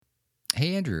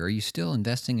Hey, Andrew, are you still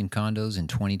investing in condos in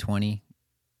 2020?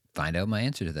 Find out my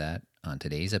answer to that on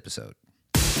today's episode.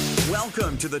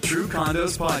 Welcome to the True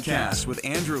Condos Podcast with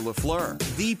Andrew LaFleur,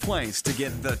 the place to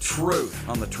get the truth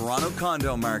on the Toronto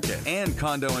condo market and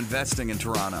condo investing in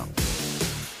Toronto.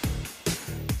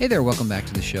 Hey there, welcome back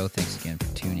to the show. Thanks again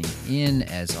for tuning in.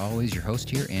 As always, your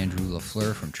host here, Andrew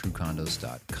LaFleur from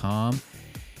TrueCondos.com.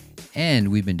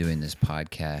 And we've been doing this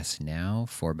podcast now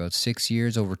for about 6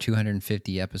 years, over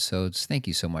 250 episodes. Thank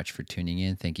you so much for tuning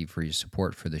in. Thank you for your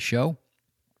support for the show.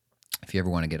 If you ever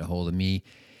want to get a hold of me,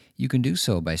 you can do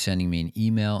so by sending me an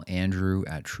email,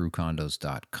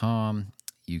 andrew@truecondos.com.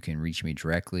 You can reach me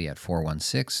directly at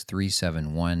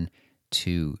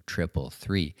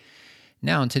 416-371-2333.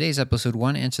 Now, in today's episode, I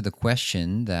want to answer the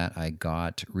question that I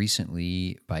got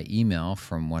recently by email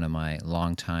from one of my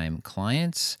longtime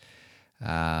clients,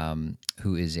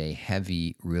 who is a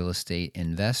heavy real estate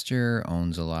investor,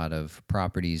 owns a lot of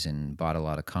properties and bought a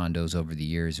lot of condos over the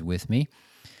years with me.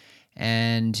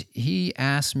 And he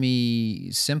asked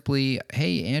me simply,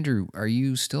 hey, Andrew, are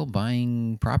you still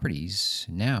buying properties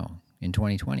now in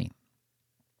 2020?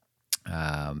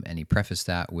 And he prefaced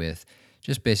that with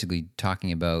just basically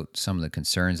talking about some of the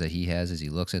concerns that he has as he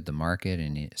looks at the market,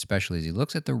 and especially as he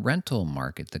looks at the rental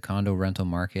market, the condo rental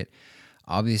market.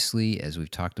 Obviously, as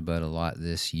we've talked about a lot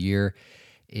this year,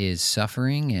 is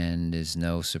suffering, and is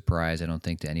no surprise, I don't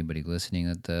think, to anybody listening,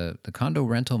 that the condo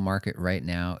rental market right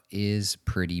now is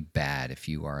pretty bad if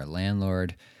you are a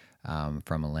landlord,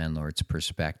 from a landlord's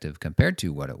perspective, compared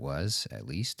to what it was, at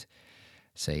least,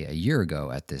 say, a year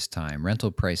ago at this time.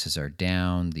 Rental prices are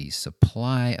down. The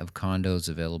supply of condos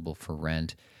available for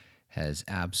rent has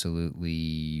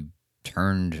absolutely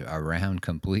turned around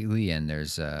completely, and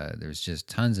there's just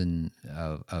tons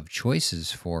of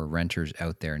choices for renters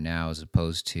out there now, as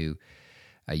opposed to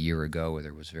a year ago where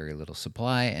there was very little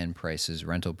supply and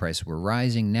rental prices were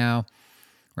rising. Now,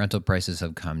 rental prices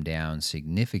have come down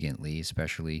significantly,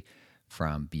 especially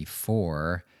from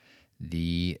before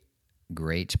the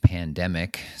great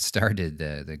pandemic started,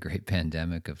 the great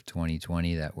pandemic of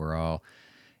 2020 that we're all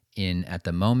in at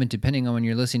the moment, depending on when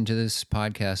you're listening to this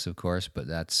podcast, of course, but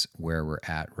that's where we're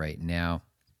at right now,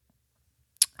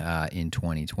 in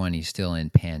 2020, still in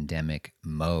pandemic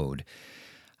mode.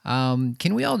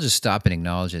 Can we all just stop and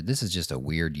acknowledge that this is just a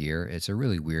weird year? It's a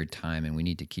really weird time, and we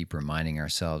need to keep reminding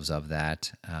ourselves of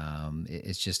that.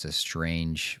 It's just a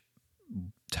strange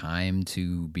time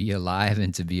to be alive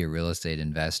and to be a real estate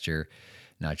investor,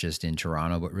 not just in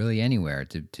Toronto, but really anywhere.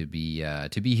 To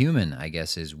be human, I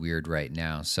guess, is weird right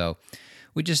now. So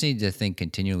we just need to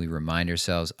continually remind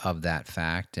ourselves of that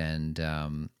fact,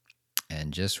 and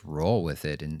just roll with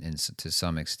it. And to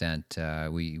some extent,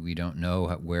 we don't know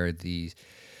where the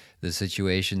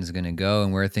situation is going to go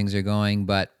and where things are going,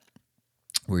 but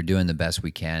we're doing the best we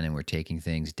can, and we're taking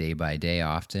things day by day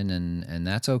often, and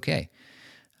that's okay.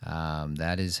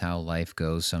 That is how life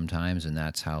goes sometimes, and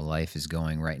that's how life is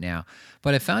going right now.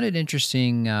 But I found it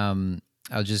interesting. I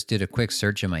just did a quick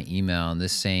search in my email, and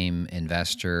this same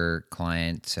investor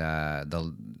client,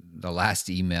 the last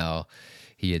email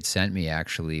he had sent me,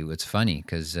 actually, it's funny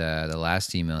because the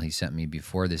last email he sent me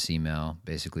before this email,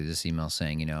 basically this email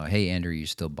saying, hey, Andrew, you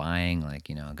still buying? I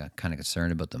got kind of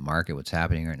concerned about the market, what's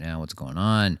happening right now, what's going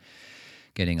on.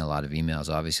 Getting a lot of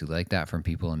emails, obviously, like that from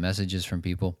people, and messages from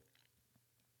people.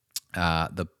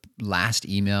 The last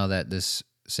email that this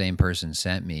same person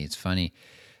sent me, it's funny,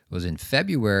 was in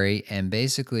February, and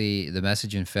basically the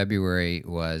message in February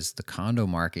was, the condo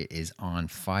market is on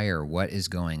fire. What is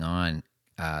going on?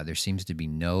 There seems to be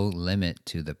no limit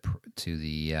to the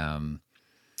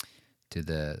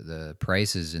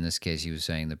prices. In this case, he was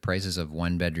saying the prices of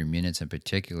one-bedroom units in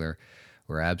particular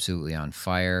were absolutely on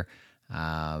fire.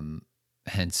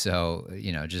 And so,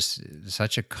 just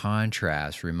such a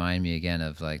contrast. Remind me again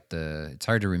of it's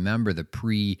hard to remember the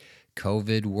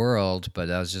pre-COVID world, but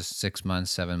that was just 6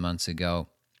 months, 7 months ago.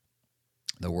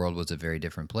 The world was a very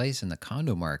different place, and the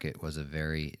condo market was a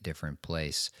very different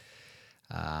place.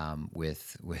 The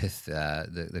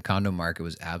condo market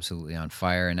was absolutely on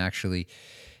fire. And actually,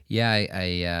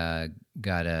 I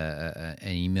got an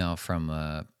email from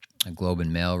a Globe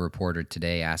and Mail reporter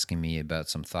today asking me about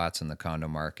some thoughts on the condo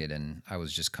market, and I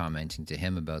was just commenting to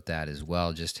him about that as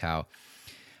well, just how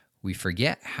we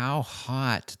forget how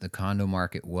hot the condo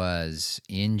market was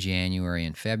in January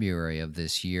and February of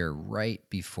this year, right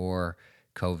before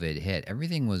COVID hit.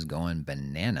 Everything was going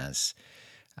bananas,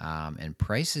 and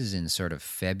prices in sort of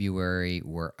February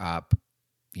were up.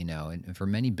 And for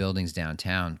many buildings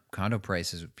downtown, condo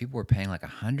prices, people were paying like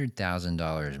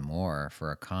 $100,000 more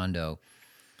for a condo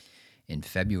in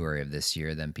February of this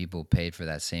year than people paid for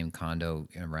that same condo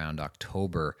around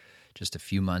October just a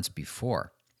few months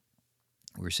before.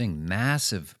 We're seeing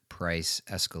massive price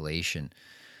escalation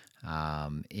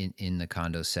in the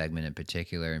condo segment in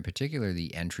particular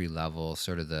the entry level,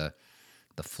 sort of the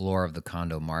floor of the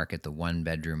condo market, the one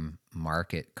bedroom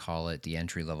market, call it the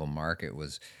entry level market,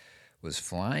 was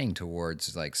flying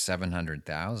towards like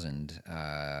 700,000,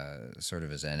 sort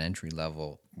of as an entry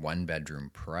level one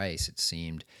bedroom price, it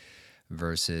seemed,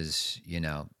 versus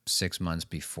 6 months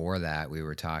before that we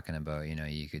were talking about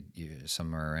you could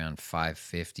somewhere around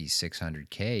 550,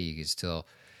 600K, you could still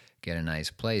get a nice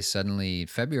place. Suddenly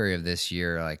February of this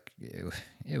year, like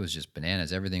it was just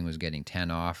bananas. Everything was getting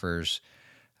 10 offers.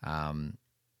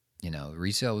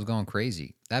 Resale was going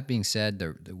crazy. That being said,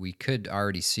 we could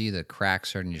already see the cracks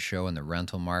starting to show in the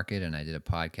rental market, and I did a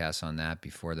podcast on that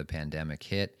before the pandemic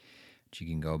hit, which you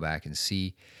can go back and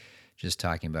see, just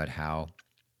talking about how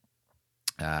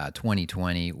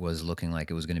 2020 was looking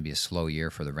like it was going to be a slow year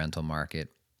for the rental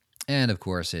market, and of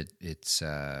course it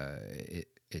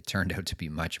turned out to be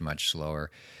much, much slower,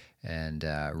 and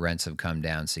rents have come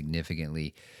down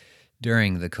significantly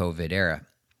during the COVID era.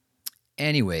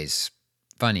 Anyways,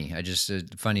 funny.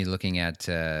 Funny looking at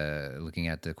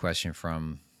the question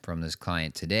from this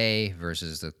client today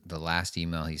versus the last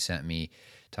email he sent me,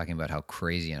 talking about how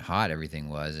crazy and hot everything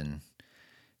was, and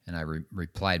I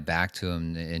replied back to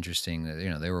him. Interesting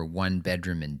that they were one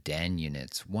bedroom and den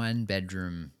units,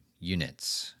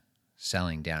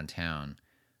 selling downtown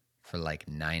for like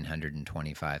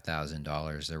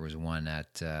 $925,000. There was one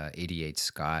at 88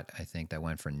 Scott, I think, that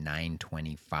went for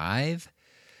 $925,000,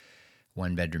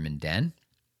 one bedroom and den.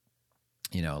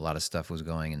 A lot of stuff was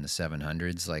going in the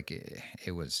 700s. Like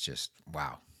it was just,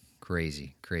 wow,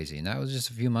 crazy. And that was just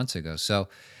a few months ago. So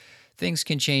things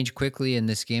can change quickly in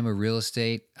this game of real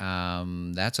estate.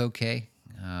 That's okay.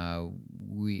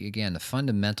 The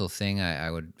fundamental thing I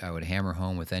would hammer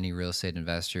home with any real estate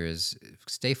investor is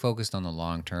stay focused on the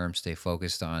long term. Stay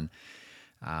focused on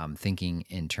thinking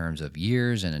in terms of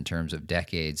years and in terms of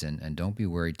decades, and don't be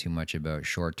worried too much about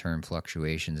short-term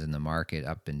fluctuations in the market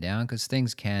up and down, because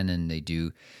things can and they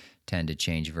do tend to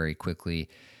change very quickly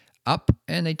up,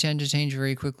 and they tend to change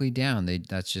very quickly down.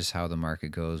 That's just how the market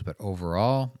goes. But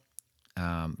overall,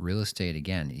 real estate,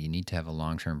 again, you need to have a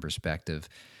long-term perspective.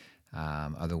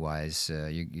 Otherwise,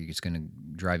 it's going to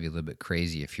drive you a little bit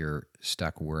crazy if you're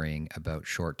stuck worrying about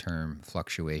short-term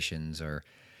fluctuations or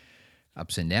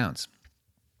ups and downs.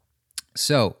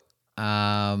 So,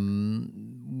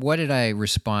 what did I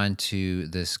respond to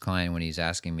this client when he's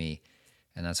asking me?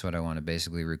 And that's what I want to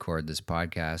basically record this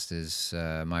podcast, is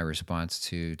my response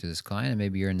to this client. And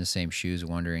maybe you're in the same shoes,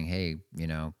 wondering, hey,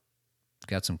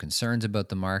 got some concerns about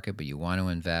the market, but you want to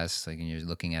invest. Like, and you're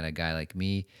looking at a guy like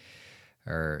me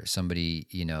or somebody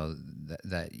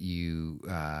that you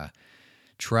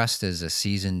trust as a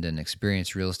seasoned and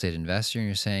experienced real estate investor, and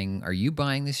you're saying, are you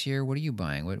buying this year? What are you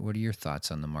buying? What are your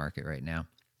thoughts on the market right now?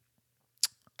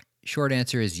 Short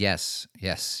answer is yes,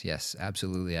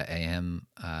 absolutely. I am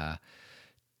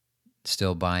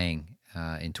still buying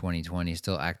in 2020,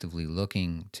 still actively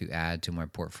looking to add to my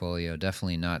portfolio.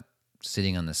 Definitely not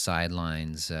sitting on the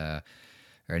sidelines or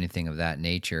anything of that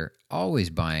nature.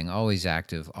 Always buying, always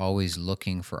active, always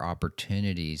looking for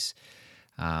opportunities.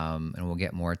 And we'll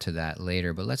get more to that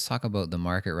later. But let's talk about the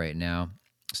market right now,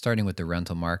 starting with the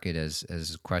rental market, as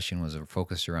the question was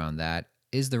focused around that.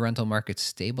 Is the rental market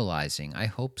stabilizing? I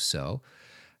hope so.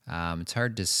 It's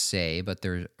hard to say, but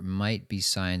there might be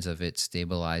signs of it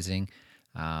stabilizing.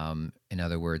 In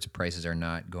other words, prices are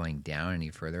not going down any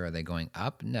further. Are they going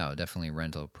up? No, definitely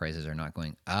rental prices are not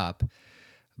going up.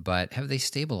 But have they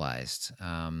stabilized?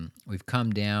 We've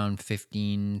come down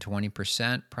 15,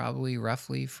 20% probably,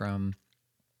 roughly, from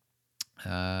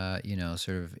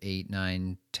sort of 8,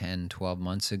 9, 10, 12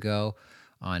 months ago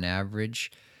on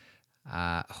average.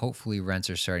 Hopefully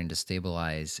rents are starting to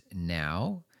stabilize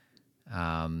now.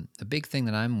 The big thing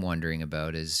that I'm wondering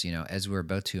about is, as we're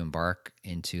about to embark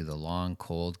into the long,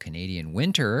 cold Canadian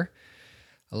winter,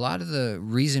 a lot of the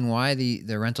reason why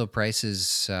the rental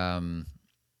prices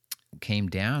came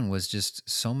down was just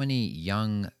so many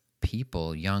young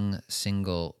people, young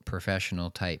single professional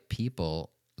type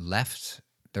people, left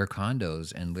their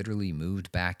condos and literally moved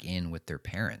back in with their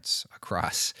parents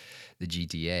across the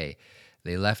GTA.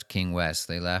 They left King West.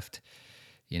 They left,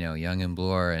 Yonge and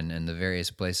Bloor and the various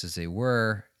places they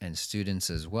were, and students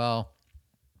as well.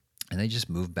 And they just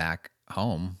moved back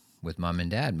home with mom and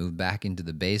dad, moved back into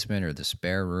the basement or the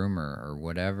spare room or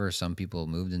whatever. Some people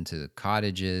moved into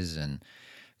cottages and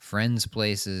friends'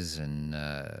 places and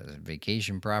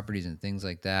vacation properties and things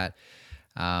like that.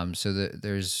 So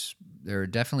there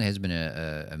definitely has been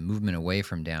a movement away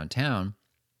from downtown.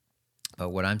 But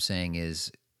what I'm saying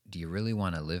is, do you really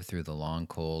want to live through the long,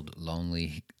 cold,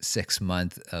 lonely 6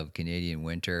 month of Canadian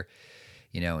winter,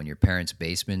 in your parents'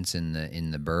 basements in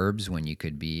the burbs, when you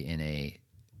could be in a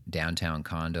downtown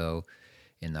condo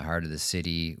in the heart of the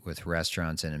city with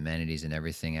restaurants and amenities and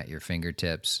everything at your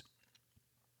fingertips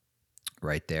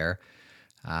right there?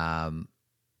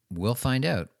 We'll find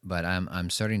out, but I'm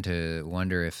starting to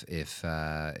wonder if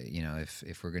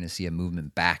we're going to see a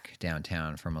movement back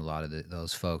downtown from a lot of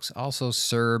those folks. Also,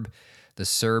 the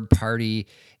CERB party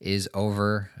is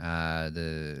over.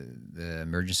 The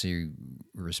emergency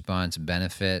response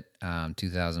benefit,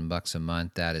 $2,000 a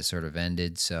month, that is sort of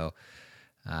ended. So,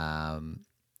 again,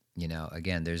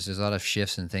 there's a lot of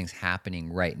shifts and things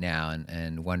happening right now,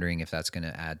 and wondering if that's going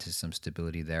to add to some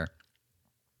stability there.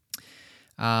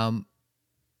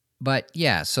 But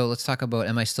yeah, so let's talk about,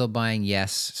 am I still buying?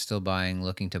 Yes, still buying,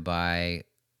 looking to buy,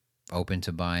 open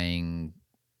to buying,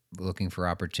 looking for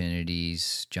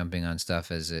opportunities, jumping on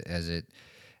stuff as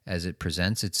it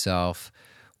presents itself.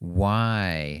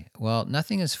 Why? Well,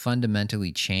 nothing has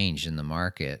fundamentally changed in the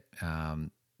market.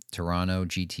 Toronto,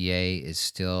 GTA is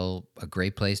still a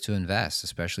great place to invest,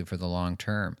 especially for the long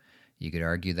term. You could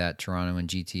argue that Toronto and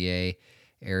GTA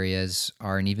areas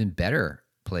are an even better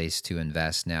place to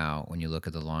invest now when you look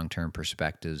at the long-term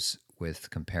perspectives,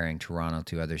 with comparing Toronto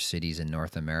to other cities in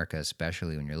North America,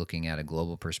 especially when you're looking at a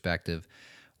global perspective.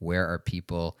 Where are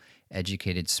people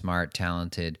educated, smart,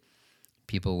 talented,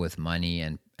 people with money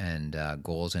and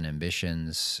goals and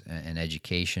ambitions and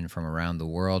education from around the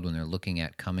world, when they're looking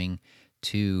at coming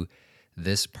to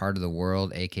this part of the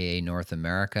world, aka North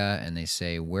America, and they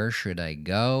say, where should I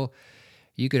go?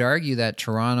 You could argue that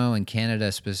Toronto and Canada,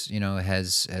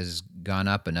 has gone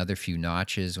up another few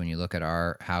notches when you look at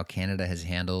how Canada has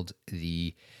handled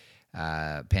the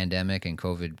pandemic and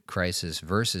COVID crisis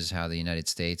versus how the United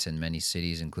States and many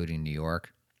cities, including New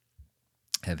York,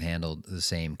 have handled the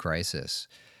same crisis.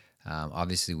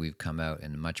 Obviously, we've come out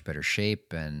in much better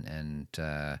shape, and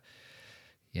our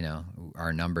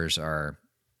numbers are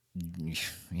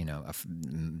a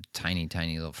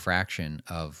tiny little fraction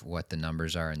of what the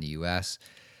numbers are in the U.S.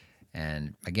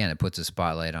 And again, it puts a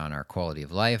spotlight on our quality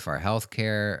of life, our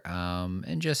healthcare,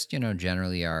 and just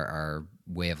generally our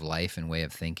way of life and way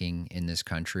of thinking in this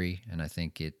country. And I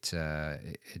think it's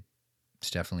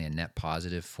definitely a net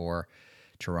positive for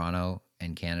Toronto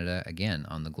and Canada, again,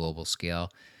 on the global scale.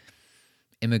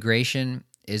 Immigration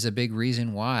is a big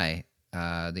reason why.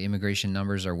 The immigration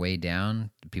numbers are way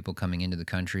down. The people coming into the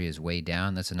country is way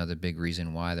down. That's another big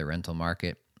reason why the rental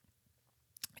market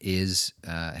has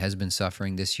been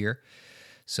suffering this year.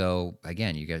 So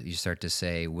again, you start to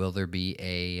say, will there be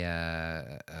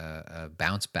a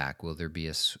bounce back? Will there be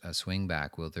a swing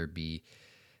back? Will there be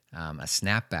a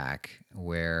snapback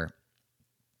where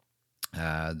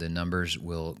the numbers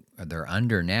they're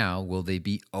under now? Will they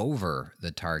be over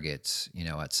the targets,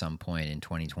 at some point in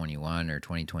 2021 or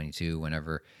 2022,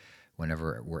 whenever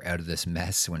we're out of this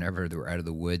mess, whenever we're out of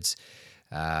the woods?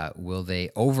 Will they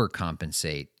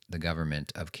overcompensate the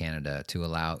government of Canada to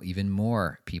allow even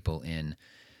more people in?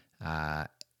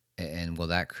 And will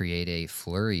that create a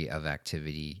flurry of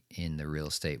activity in the real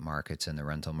estate markets and the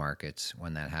rental markets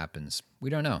when that happens? We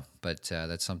don't know, but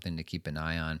that's something to keep an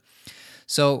eye on.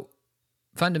 So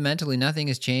fundamentally, nothing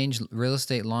has changed. Real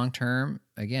estate long term,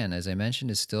 again, as I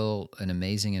mentioned, is still an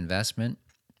amazing investment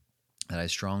that I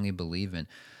strongly believe in.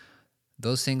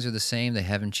 Those things are the same. They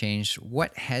haven't changed.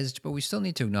 But we still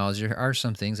need to acknowledge there are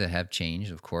some things that have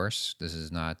changed, of course. This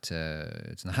is not,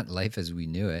 it's not life as we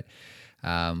knew it.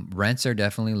 Rents are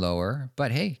definitely lower,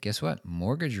 but hey, guess what?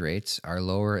 Mortgage rates are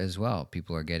lower as well.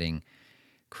 People are getting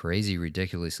crazy,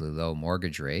 ridiculously low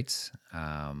mortgage rates,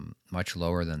 much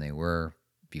lower than they were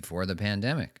before the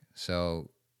pandemic. So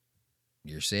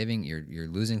you're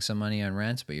losing some money on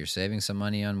rents, but you're saving some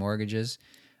money on mortgages.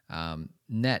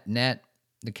 Net,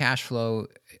 the cash flow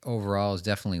overall is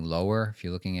definitely lower if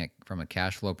you're looking at from a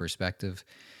cash flow perspective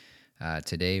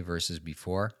today versus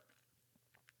before.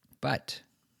 But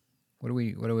what do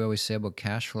we always say about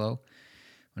cash flow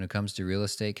when it comes to real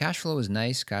estate? Cash flow is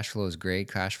nice. Cash flow is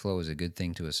great. Cash flow is a good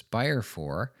thing to aspire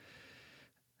for.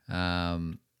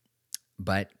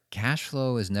 But cash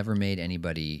flow has never made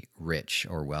anybody rich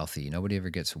or wealthy. Nobody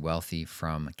ever gets wealthy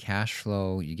from cash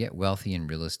flow. You get wealthy in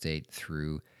real estate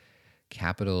through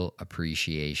capital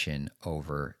appreciation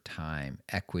over time,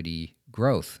 equity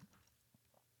growth.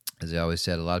 As I always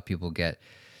said, a lot of people get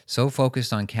so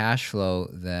focused on cash flow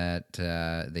that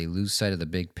they lose sight of the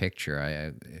big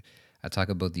picture. I talk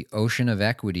about the ocean of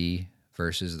equity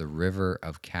versus the river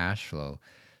of cash flow.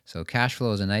 So cash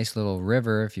flow is a nice little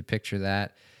river, if you picture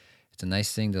that. It's a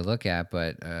nice thing to look at,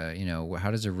 but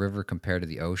how does a river compare to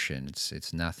the ocean?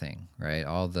 It's nothing, right?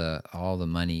 All the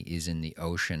money is in the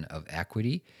ocean of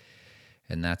equity,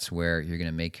 and that's where you're going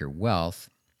to make your wealth.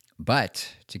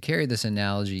 But to carry this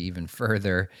analogy even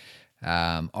further,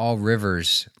 all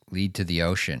rivers lead to the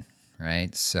ocean,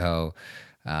 right? So,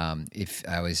 if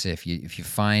I always say if you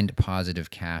find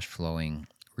positive cash flowing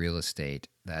real estate,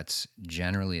 that's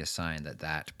generally a sign that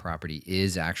that property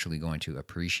is actually going to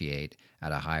appreciate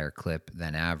at a higher clip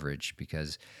than average,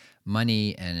 because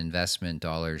money and investment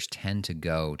dollars tend to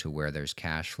go to where there's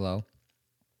cash flow.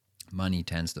 Money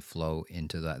tends to flow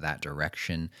into that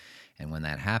direction. And when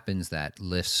that happens, that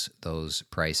lifts those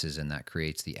prices and that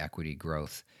creates the equity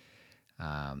growth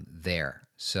there.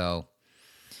 So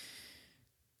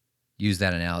use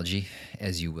that analogy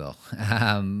as you will.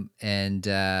 And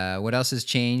what else has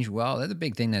changed? Well, the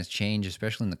big thing that's changed,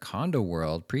 especially in the condo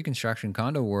world, pre-construction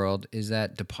condo world, is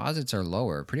that deposits are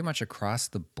lower pretty much across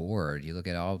the board. You look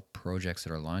at all projects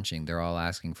that are launching, they're all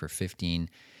asking for 15%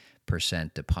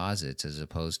 deposits, as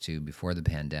opposed to before the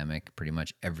pandemic, pretty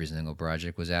much every single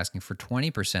project was asking for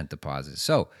 20% deposits.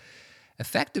 So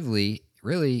effectively,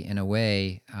 really, in a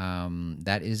way,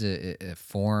 that is a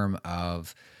form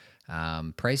of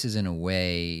prices. In a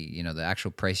way, the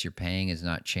actual price you're paying has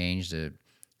not changed. The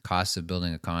cost of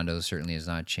building a condo certainly has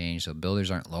not changed. So builders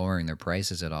aren't lowering their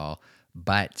prices at all,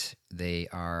 but they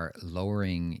are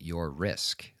lowering your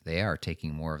risk. They are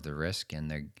taking more of the risk,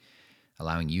 and they're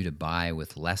allowing you to buy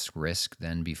with less risk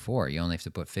than before. You only have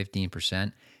to put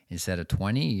 15% instead of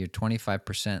 20. You're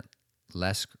 25%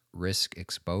 less risk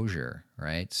exposure,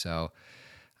 right? So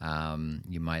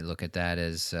you might look at that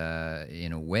as,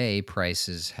 in a way,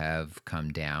 prices have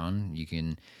come down. You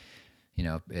can,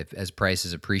 as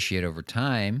prices appreciate over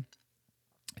time,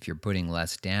 if you're putting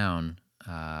less down,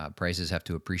 prices have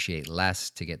to appreciate less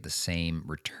to get the same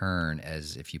return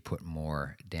as if you put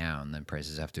more down. Then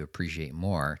prices have to appreciate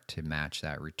more to match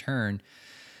that return.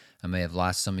 I may have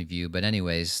lost some of you, but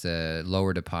anyways, the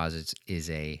lower deposits is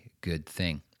a good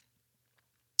thing.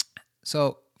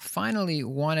 So finally,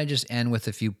 want to just end with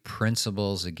a few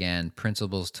principles. Again,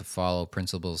 principles to follow,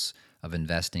 principles of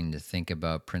investing to think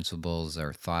about, principles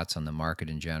or thoughts on the market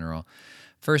in general.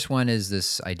 First one is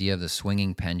this idea of the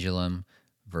swinging pendulum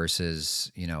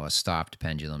versus, a stopped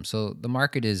pendulum. So the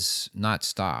market is not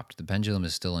stopped. The pendulum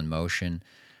is still in motion.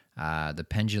 The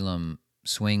pendulum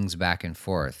swings back and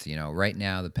forth. Right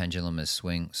now the pendulum is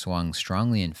swung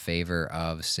strongly in favor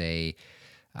of, say,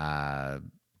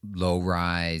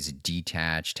 low-rise,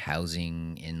 detached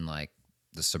housing in like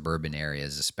the suburban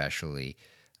areas, especially.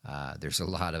 There's a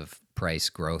lot of price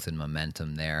growth and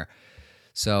momentum there.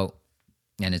 So,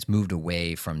 and it's moved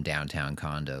away from downtown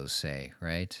condos, say,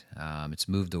 right? It's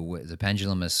moved away. The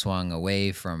pendulum has swung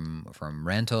away from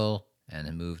rental and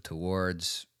it moved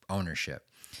towards ownership.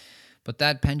 But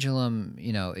that pendulum,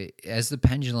 as the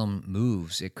pendulum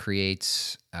moves, it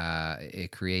creates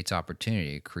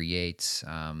opportunity. It creates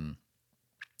a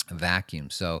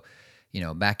vacuum. So,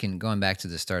 going back to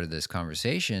the start of this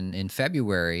conversation, in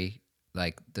February,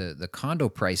 like the condo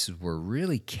prices were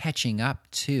really catching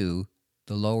up to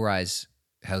the low-rise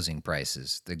housing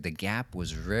prices. The gap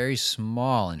was very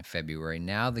small in February.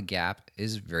 Now the gap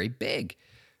is very big,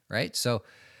 right? So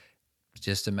it's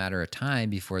just a matter of time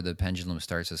before the pendulum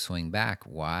starts to swing back.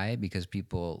 Why? Because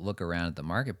people look around at the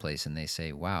marketplace and they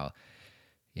say, wow,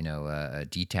 a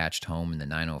detached home in the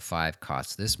 905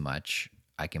 costs this much.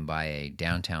 I can buy a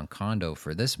downtown condo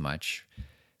for this much.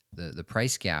 The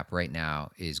price gap right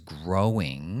now is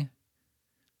growing.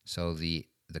 So the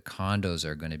condos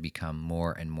are going to become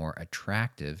more and more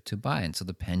attractive to buy. And so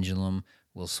the pendulum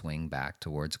will swing back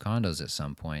towards condos at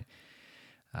some point.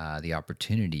 The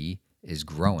opportunity is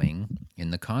growing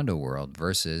in the condo world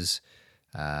versus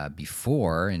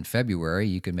before in February,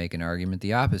 you could make an argument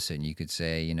the opposite. And you could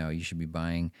say, you should be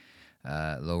buying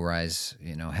low-rise,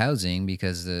 housing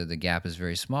because the gap is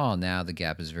very small. Now the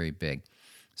gap is very big.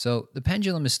 So the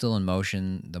pendulum is still in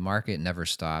motion. The market never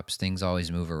stops. Things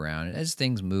always move around. And as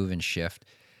things move and shift,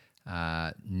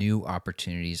 new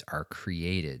opportunities are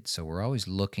created. So we're always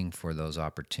looking for those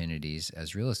opportunities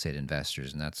as real estate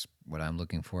investors, and that's what I'm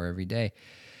looking for every day.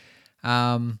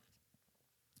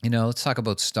 Let's talk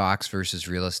about stocks versus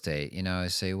real estate.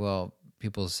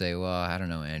 People say, well, I don't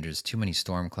know, Andrew, there's too many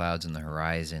storm clouds on the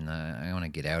horizon. I want to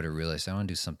get out of real estate. I want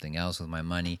to do something else with my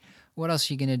money. What else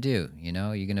are you going to do? You're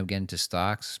going to get into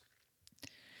stocks?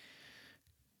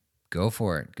 Go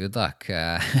for it. Good luck.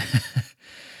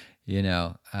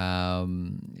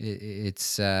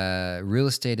 It's real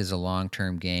estate is a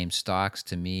long-term game. Stocks,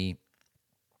 to me,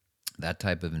 that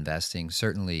type of investing,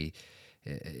 certainly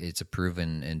It's a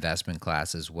proven investment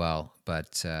class as well,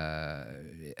 but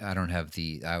I don't have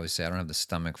the. I always say I don't have the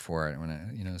stomach for it. When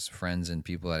as friends and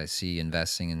people that I see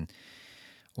investing and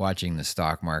watching the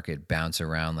stock market bounce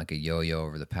around like a yo-yo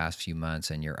over the past few months,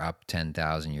 and you're up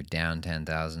 10,000, you're down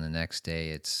 10,000 the next day.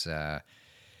 It's for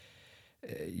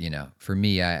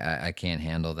me, I can't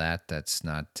handle that. That's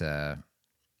not. I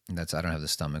don't have the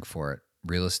stomach for it.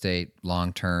 Real estate,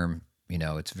 long term.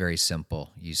 It's very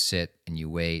simple. You sit and you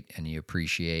wait and you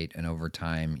appreciate, and over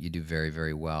time you do very,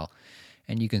 very well.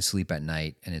 And you can sleep at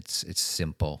night, and it's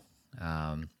simple.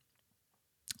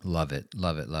 Love it.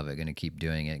 Going to keep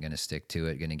doing it. Going to stick to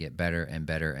it. Going to get better and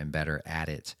better and better at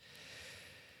it.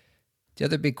 The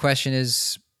other big question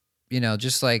is,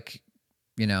 just like,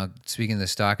 speaking of the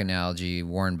stock analogy,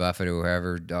 Warren Buffett or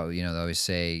whoever, they always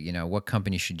say, what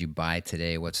company should you buy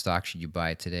today? What stock should you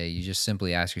buy today? You just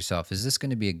simply ask yourself, is this going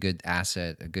to be a good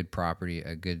asset, a good property,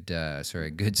 a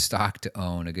good stock to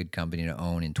own, a good company to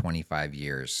own in 25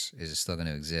 years? Is it still going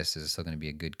to exist? Is it still going to be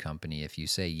a good company? If you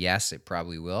say yes, it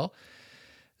probably will,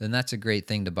 then that's a great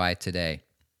thing to buy today.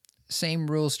 Same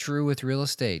rules true with real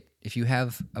estate. If you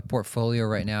have a portfolio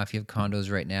right now, if you have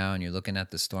condos right now and you're looking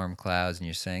at the storm clouds and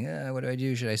you're saying, what do I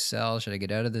do? Should I sell? Should I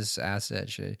get out of this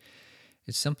asset?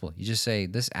 It's simple. You just say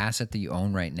this asset that you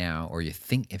own right now, or you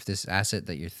think if this asset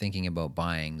that you're thinking about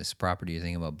buying, this property you're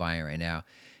thinking about buying right now,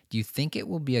 do you think it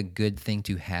will be a good thing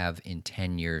to have in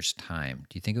 10 years' time?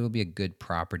 Do you think it will be a good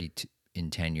property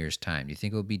in 10 years' time? Do you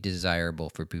think it will be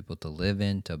desirable for people to live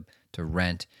in, to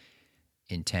rent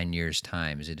in 10 years'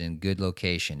 time? Is it in a good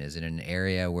location? Is it in an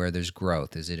area where there's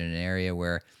growth? Is it in an area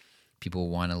where people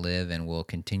want to live and will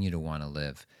continue to want to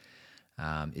live?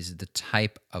 Is it the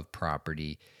type of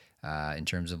property in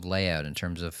terms of layout, in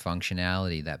terms of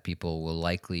functionality that people will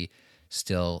likely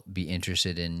still be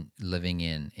interested in living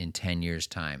in 10 years'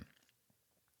 time?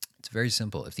 It's very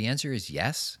simple. If the answer is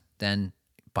yes, then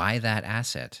buy that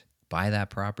asset, buy that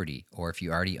property. Or if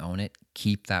you already own it,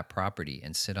 keep that property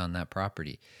and sit on that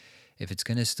property. If it's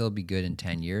going to still be good in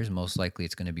 10 years, most likely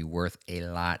it's going to be worth a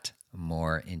lot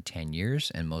more in 10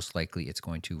 years, and most likely it's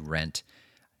going to rent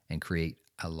and create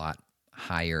a lot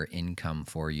higher income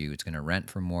for you. It's going to rent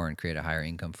for more and create a higher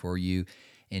income for you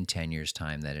in 10 years'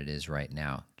 time than it is right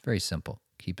now. It's very simple.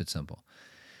 Keep it simple.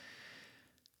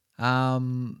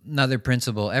 Another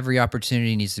principle, every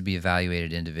opportunity needs to be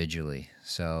evaluated individually.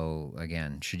 So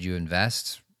again, should you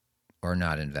invest or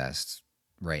not invest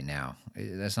right now?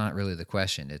 That's not really the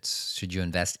question. It's should you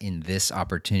invest in this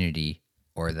opportunity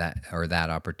or that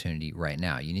opportunity right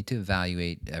now? You need to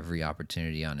evaluate every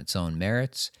opportunity on its own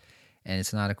merits, and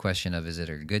it's not a question of is it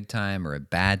a good time or a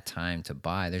bad time to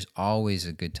buy. There's always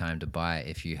a good time to buy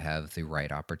if you have the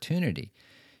right opportunity.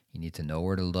 You need to know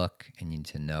where to look, and you need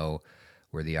to know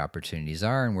where the opportunities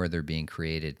are and where they're being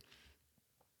created.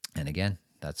 And again,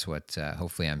 that's what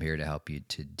hopefully I'm here to help you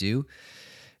to do.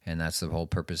 And that's the whole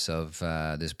purpose of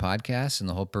this podcast, and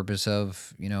the whole purpose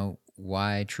of,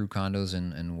 why True Condos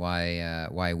and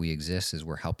why we exist is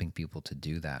we're helping people to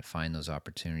do that, find those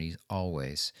opportunities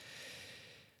always.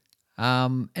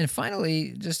 And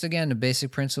finally, just again, the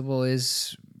basic principle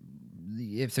is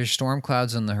if there's storm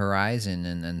clouds on the horizon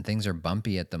and things are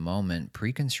bumpy at the moment,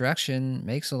 pre-construction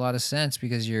makes a lot of sense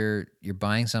because you're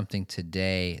buying something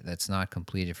today that's not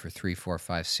completed for 3, 4,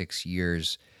 5, 6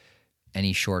 years.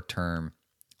 Any short-term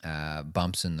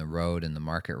bumps in the road in the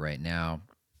market right now,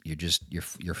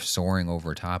 you're soaring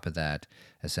over top of that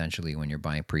essentially when you're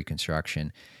buying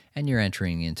pre-construction and you're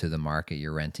entering into the market,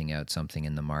 you're renting out something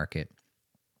in the market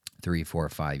 3, 4,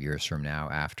 5 years from now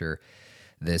after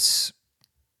this,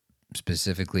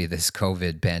 specifically this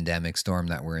COVID pandemic storm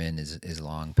that we're in is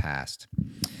long past.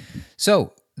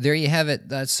 So there you have it.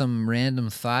 That's some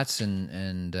random thoughts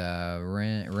and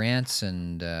rants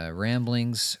and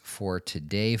ramblings for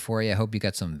today for you. I hope you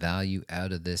got some value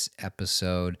out of this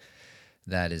episode.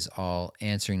 That is all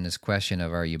answering this question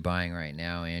of are you buying right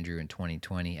now, Andrew, in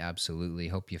 2020? Absolutely.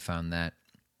 Hope you found that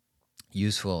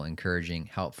useful, encouraging,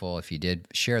 helpful. If you did,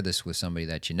 share this with somebody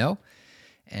that you know.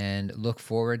 And look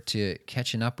forward to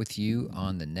catching up with you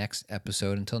on the next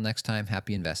episode. Until next time,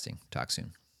 happy investing. Talk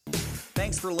soon.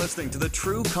 Thanks for listening to the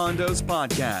True Condos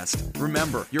podcast.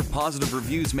 Remember, your positive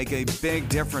reviews make a big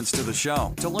difference to the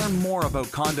show. To learn more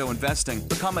about condo investing,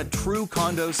 become a True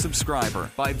Condos subscriber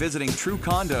by visiting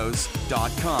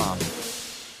truecondos.com.